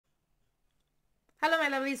Hello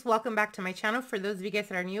my lovelies, welcome back to my channel. For those of you guys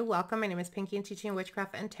that are new, welcome. My name is Pinky and teaching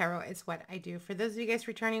witchcraft and tarot is what I do. For those of you guys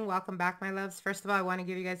returning, welcome back my loves. First of all, I want to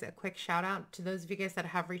give you guys a quick shout out to those of you guys that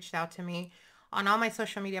have reached out to me on all my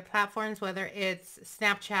social media platforms, whether it's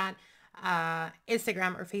Snapchat,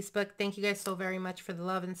 Instagram or Facebook. Thank you guys so very much for the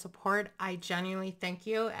love and support. I genuinely thank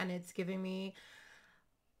you, and it's giving me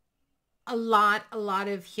a lot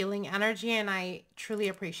of healing energy, and I truly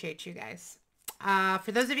appreciate you guys.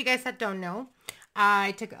 For those of you guys that don't know,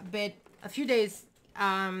 I took a few days.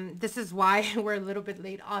 This is why we're a little bit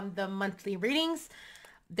late on the monthly readings.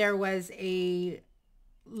 There was a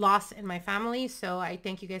loss in my family, so I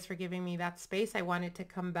thank you guys for giving me that space. I wanted to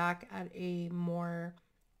come back at a more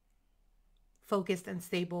focused and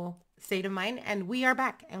stable state of mind, and we are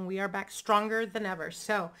back, and we are back stronger than ever.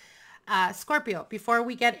 So Scorpio, before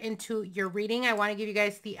we get into your reading, I want to give you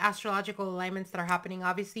guys the astrological alignments that are happening.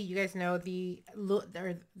 Obviously, you guys know the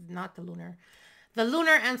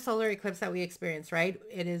lunar and solar eclipse that we experience, right?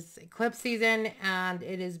 It is eclipse season, and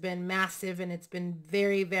it has been massive, and it's been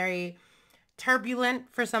very, very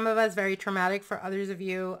turbulent for some of us, very traumatic for others of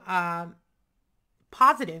you,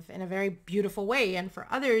 positive in a very beautiful way, and for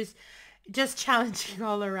others, just challenging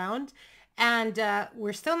all around. And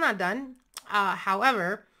we're still not done.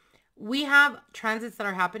 However, we have transits that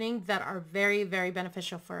are happening that are very, very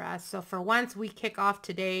beneficial for us. So for once, we kick off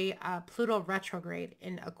today Pluto retrograde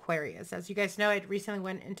in Aquarius. As you guys know, it recently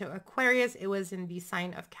went into Aquarius. It was in the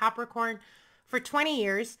sign of Capricorn for 20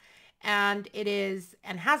 years, and it is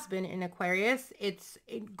and has been in Aquarius. It's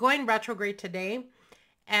going retrograde today,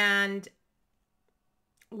 and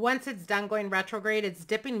once it's done going retrograde, it's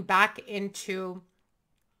dipping back into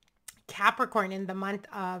Capricorn in the month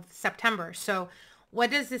of September. So what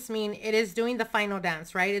does this mean? It is doing the final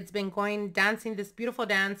dance, right? It's been dancing this beautiful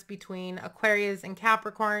dance between Aquarius and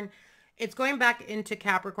Capricorn. It's going back into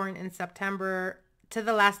Capricorn in September to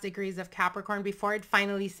the last degrees of Capricorn before it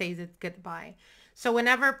finally says its goodbye. So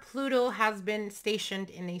whenever Pluto has been stationed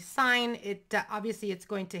in a sign, obviously it's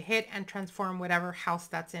going to hit and transform whatever house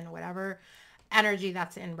that's in, whatever energy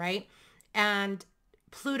that's in, right? And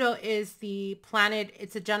Pluto is the planet.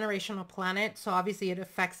 It's a generational planet. So obviously it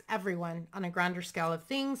affects everyone on a grander scale of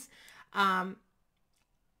things.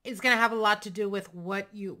 It's going to have a lot to do with where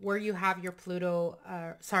you have your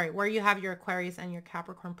where you have your Aquarius and your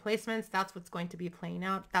Capricorn placements. That's what's going to be playing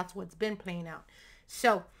out. That's what's been playing out.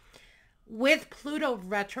 So with Pluto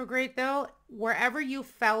retrograde though, wherever you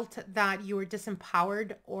felt that you were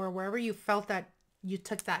disempowered, or wherever you felt that you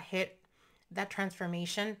took that hit, that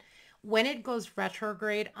transformation, when it goes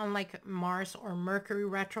retrograde, unlike Mars or Mercury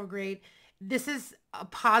retrograde, this is a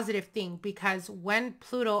positive thing, because when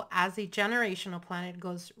Pluto as a generational planet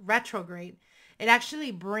goes retrograde, it actually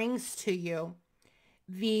brings to you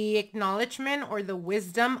the acknowledgement or the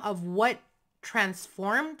wisdom of what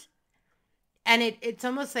transformed. And it's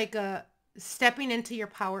almost like a stepping into your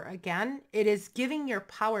power again. It is giving your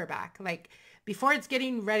power back. Like before it's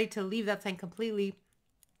getting ready to leave that sign completely,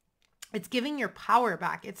 it's giving your power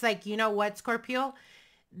back. It's like, you know what, Scorpio,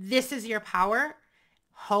 this is your power.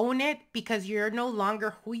 Hone it, because you're no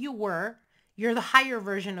longer who you were. You're the higher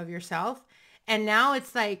version of yourself. And now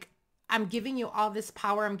it's like, I'm giving you all this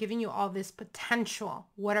power. I'm giving you all this potential.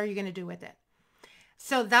 What are you going to do with it?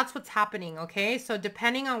 So that's what's happening. Okay. So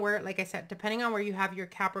depending on where, like I said, depending on where you have your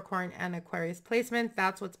Capricorn and Aquarius placement,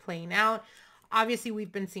 that's what's playing out. Obviously,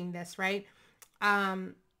 we've been seeing this, right?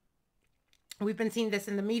 We've been seeing this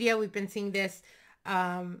in the media. We've been seeing this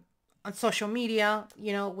on social media,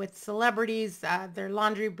 you know, with celebrities, their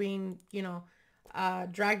laundry being,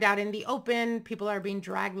 dragged out in the open. People are being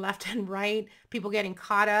dragged left and right. People getting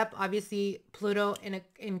caught up. Obviously, Pluto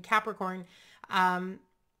in Capricorn,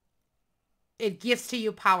 it gives to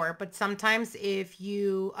you power. But sometimes if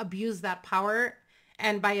you abuse that power,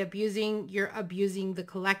 and by abusing, you're abusing the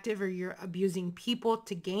collective, or you're abusing people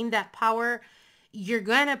to gain that power, you're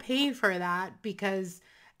going to pay for that, because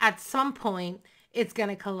at some point it's going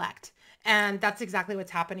to collect. And that's exactly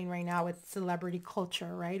what's happening right now with celebrity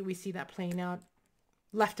culture, right? We see that playing out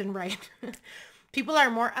left and right. People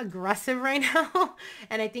are more aggressive right now.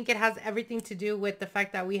 And I think it has everything to do with the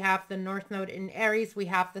fact that we have the North Node in Aries. We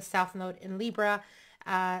have the South Node in Libra,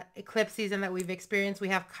 eclipse season that we've experienced. We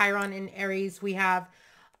have Chiron in Aries. We have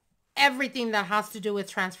everything that has to do with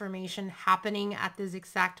transformation happening at this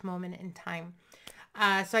exact moment in time.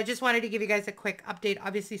 So I just wanted to give you guys a quick update.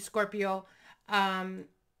 Obviously, Scorpio,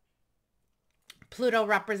 Pluto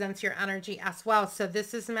represents your energy as well. So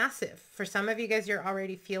this is massive. For some of you guys, you're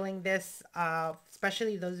already feeling this,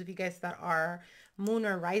 especially those of you guys that are moon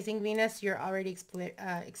or rising Venus, you're already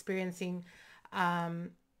experiencing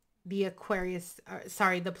the Aquarius,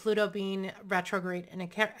 the Pluto being retrograde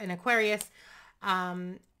in Aquarius.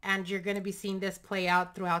 And you're going to be seeing this play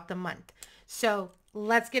out throughout the month. So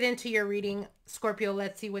let's get into your reading, Scorpio.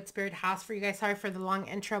 Let's see what Spirit has for you guys. Sorry for the long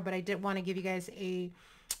intro, but I did want to give you guys a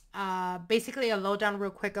basically a lowdown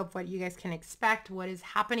real quick of what you guys can expect, what is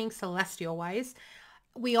happening celestial wise.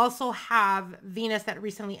 We also have Venus that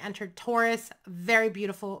recently entered Taurus. Very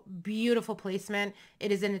beautiful, beautiful placement.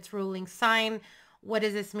 It is in its ruling sign. What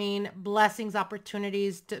does this mean? Blessings,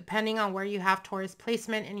 opportunities, depending on where you have Taurus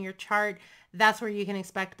placement in your chart. That's where you can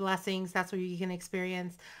expect blessings. That's where you can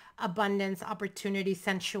experience abundance, opportunity,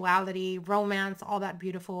 sensuality, romance, all that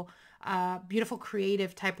beautiful, beautiful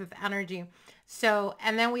creative type of energy. So,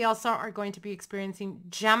 and then we also are going to be experiencing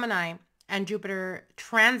Gemini and Jupiter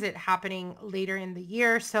transit happening later in the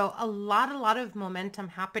year. So a lot of momentum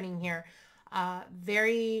happening here. I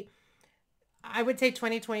would say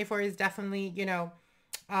 2024 is definitely,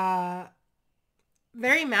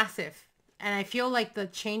 very massive. And I feel like the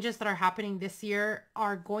changes that are happening this year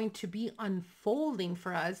are going to be unfolding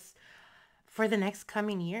for us for the next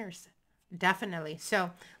coming years. Definitely. So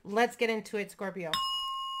let's get into it, Scorpio.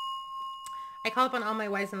 I call upon all my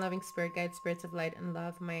wise and loving spirit guides, spirits of light and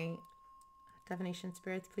love, my divination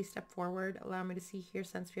spirits. Please step forward. Allow me to see, hear,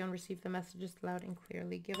 sense, feel, and receive the messages loud and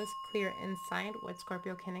clearly. Give us clear insight what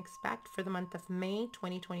Scorpio can expect for the month of May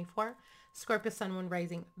 2024. Scorpio, Sun, Moon,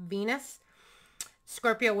 Rising, Venus.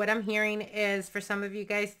 Scorpio, what I'm hearing is for some of you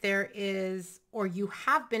guys, there is, or you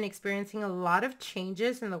have been experiencing a lot of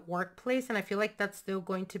changes in the workplace. And I feel like that's still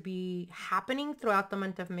going to be happening throughout the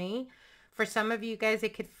month of May. For some of you guys,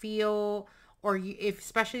 it could feel, or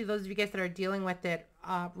especially those of you guys that are dealing with it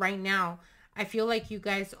right now, I feel like you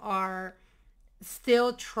guys are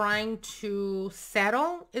still trying to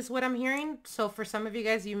settle is what I'm hearing. So for some of you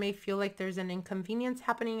guys, you may feel like there's an inconvenience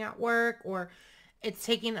happening at work, or it's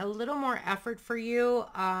taking a little more effort for you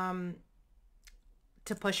to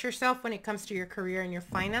push yourself when it comes to your career and your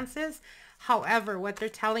finances. However, what they're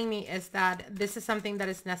telling me is that this is something that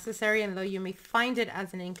is necessary, and though you may find it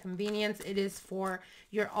as an inconvenience, it is for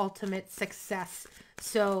your ultimate success.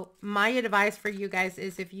 So my advice for you guys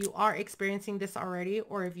is, if you are experiencing this already,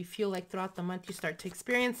 or if you feel like throughout the month you start to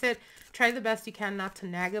experience it, try the best you can not to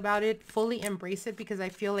nag about it. Fully embrace it, because I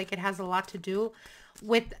feel like it has a lot to do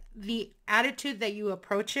with the attitude that you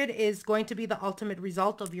approach it is going to be the ultimate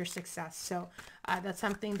result of your success. So that's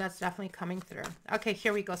something that's definitely coming through. Okay,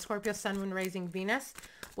 here we go. Scorpio, Sun, Moon, Rising, Venus.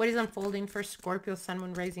 What is unfolding for Scorpio, Sun,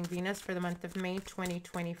 Moon, Rising, Venus for the month of May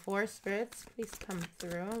 2024? Spirits, please come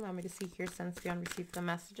through. Allow me to see, hear, sense, feel, and receive the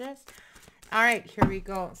messages. All right, here we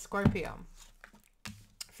go. Scorpio.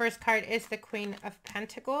 First card is the Queen of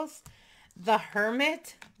Pentacles, the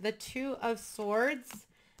Hermit, the Two of Swords,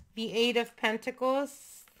 the Eight of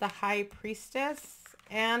Pentacles, the High Priestess,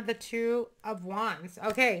 and the Two of Wands.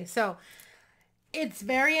 Okay, so it's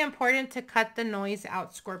very important to cut the noise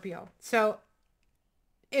out, Scorpio. So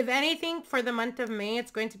if anything, for the month of May,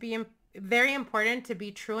 it's going to be very important to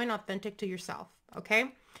be true and authentic to yourself,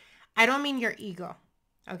 okay? I don't mean your ego,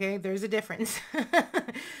 okay? There's a difference.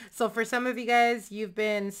 So for some of you guys, you've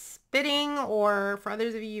been spitting, or for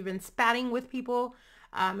others of you, you've been spatting with people,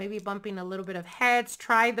 maybe bumping a little bit of heads.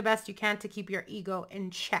 Try the best you can to keep your ego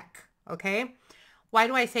in check, okay? Why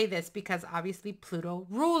do I say this? Because obviously Pluto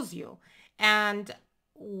rules you. And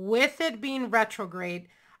with it being retrograde,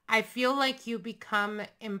 I feel like you become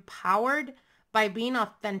empowered by being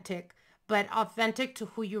authentic, but authentic to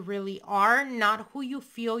who you really are, not who you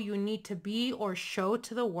feel you need to be or show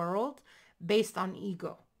to the world based on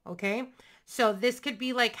ego, okay? So this could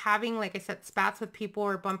be like having, like I said, spats with people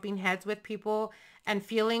or bumping heads with people and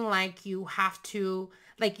feeling like you have to,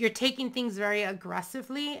 like you're taking things very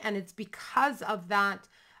aggressively. And it's because of that,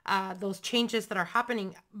 those changes that are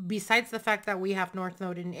happening. Besides the fact that we have North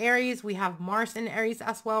Node in Aries, we have Mars in Aries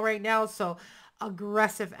as well right now. So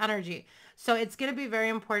aggressive energy. So it's going to be very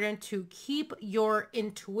important to keep your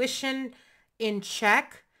intuition in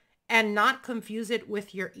check and not confuse it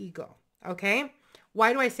with your ego. Okay.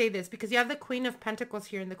 Why do I say this? Because you have the Queen of Pentacles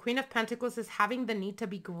here, and the Queen of Pentacles is having the need to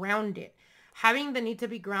be grounded. Having the need to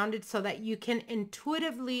be grounded so that you can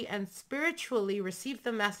intuitively and spiritually receive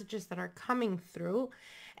the messages that are coming through,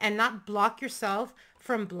 and not block yourself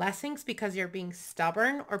from blessings because you're being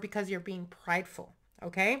stubborn or because you're being prideful.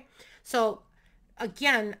 Okay. So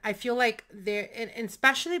again, I feel like there, and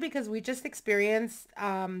especially because we just experienced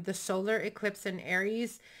the solar eclipse in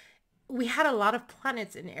Aries. We had a lot of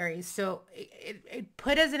planets in Aries. So it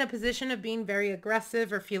put us in a position of being very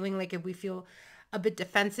aggressive, or feeling like if we feel a bit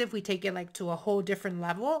defensive, we take it like to a whole different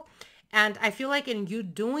level. And I feel like in you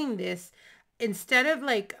doing this, instead of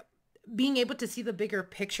like being able to see the bigger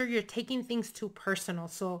picture, you're taking things too personal.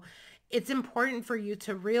 So it's important for you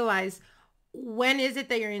to realize, when is it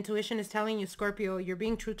that your intuition is telling you, Scorpio, you're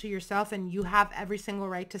being true to yourself and you have every single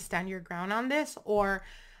right to stand your ground on this, or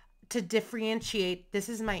to differentiate, this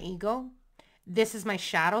is my ego, this is my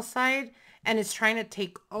shadow side, and it's trying to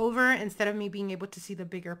take over instead of me being able to see the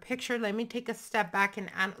bigger picture. Let me take a step back and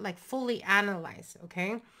like fully analyze,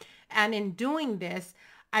 okay? And in doing this,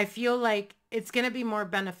 I feel like it's going to be more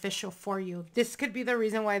beneficial for you. This could be the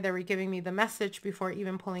reason why they were giving me the message before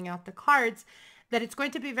even pulling out the cards, that it's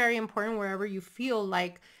going to be very important wherever you feel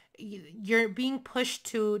like you're being pushed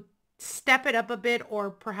to step it up a bit, or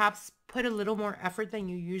perhaps put a little more effort than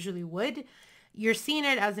you usually would. You're seeing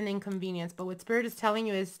it as an inconvenience, but what Spirit is telling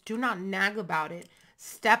you is, do not nag about it.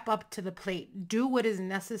 Step up to the plate. Do what is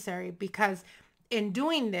necessary, because in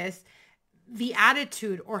doing this, the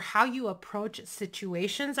attitude or how you approach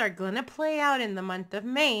situations are going to play out in the month of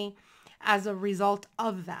May as a result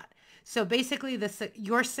of that. So basically,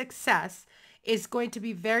 your success is going to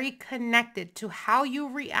be very connected to how you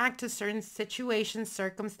react to certain situations,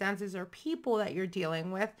 circumstances, or people that you're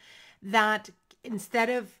dealing with, that instead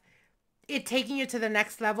of it taking you to the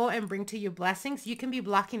next level and bring to you blessings, you can be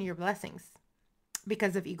blocking your blessings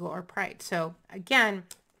because of ego or pride. So again,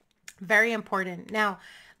 very important. Now,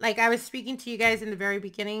 like I was speaking to you guys in the very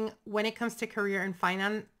beginning, when it comes to career and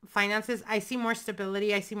finances, I see more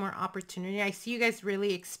stability. I see more opportunity. I see you guys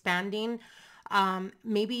really expanding,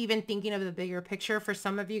 maybe even thinking of the bigger picture. For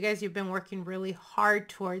some of you guys, you've been working really hard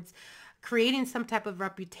towards creating some type of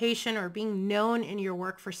reputation or being known in your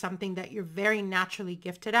work for something that you're very naturally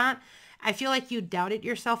gifted at. I feel like you doubted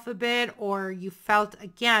yourself a bit, or you felt,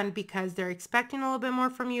 again, because they're expecting a little bit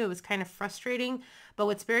more from you, it was kind of frustrating. But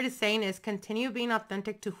what Spirit is saying is, continue being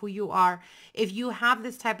authentic to who you are. If you have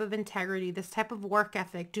this type of integrity, this type of work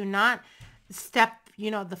ethic, do not step,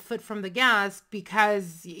 the foot from the gas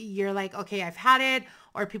because you're like, okay, I've had it,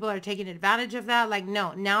 or people are taking advantage of that. Like,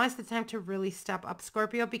 no, now is the time to really step up,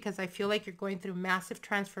 Scorpio, because I feel like you're going through massive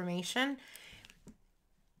transformation.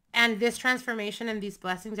 And this transformation and these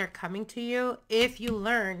blessings are coming to you if you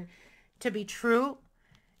learn to be true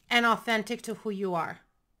and authentic to who you are.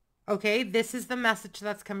 Okay, this is the message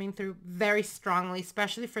that's coming through very strongly,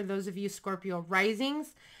 especially for those of you Scorpio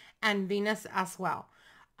risings and Venus as well.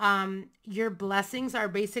 Your blessings are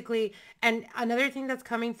basically, and another thing that's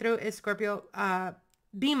coming through is, Scorpio,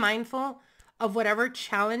 be mindful of whatever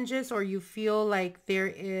challenges, or you feel like there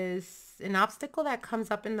is an obstacle that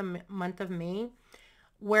comes up in the month of May,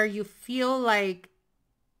 where you feel like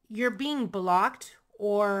you're being blocked,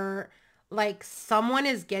 or like someone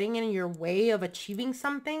is getting in your way of achieving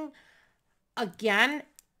something. Again,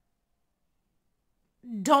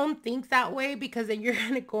 don't think that way, because then you're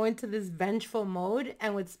going to go into this vengeful mode.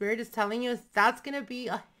 And what Spirit is telling you is that's going to be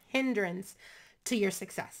a hindrance to your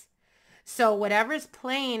success. So whatever is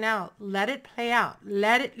playing out, let it play out.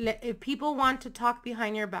 If people want to talk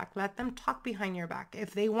behind your back, let them talk behind your back.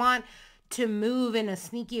 If they want to move in a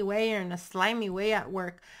sneaky way or in a slimy way at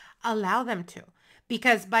work, allow them to.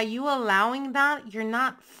 Because by you allowing that, you're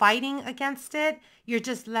not fighting against it. You're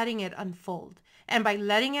just letting it unfold. And by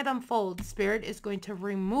letting it unfold, Spirit is going to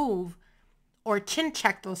remove or chin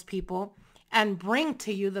check those people and bring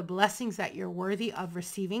to you the blessings that you're worthy of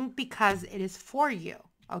receiving, because it is for you.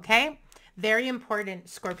 Okay? Very important,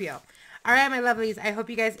 Scorpio. All right, my lovelies. I hope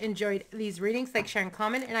you guys enjoyed these readings. Like, share, and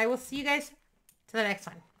comment. And I will see you guys to the next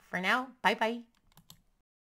one. For now, bye-bye.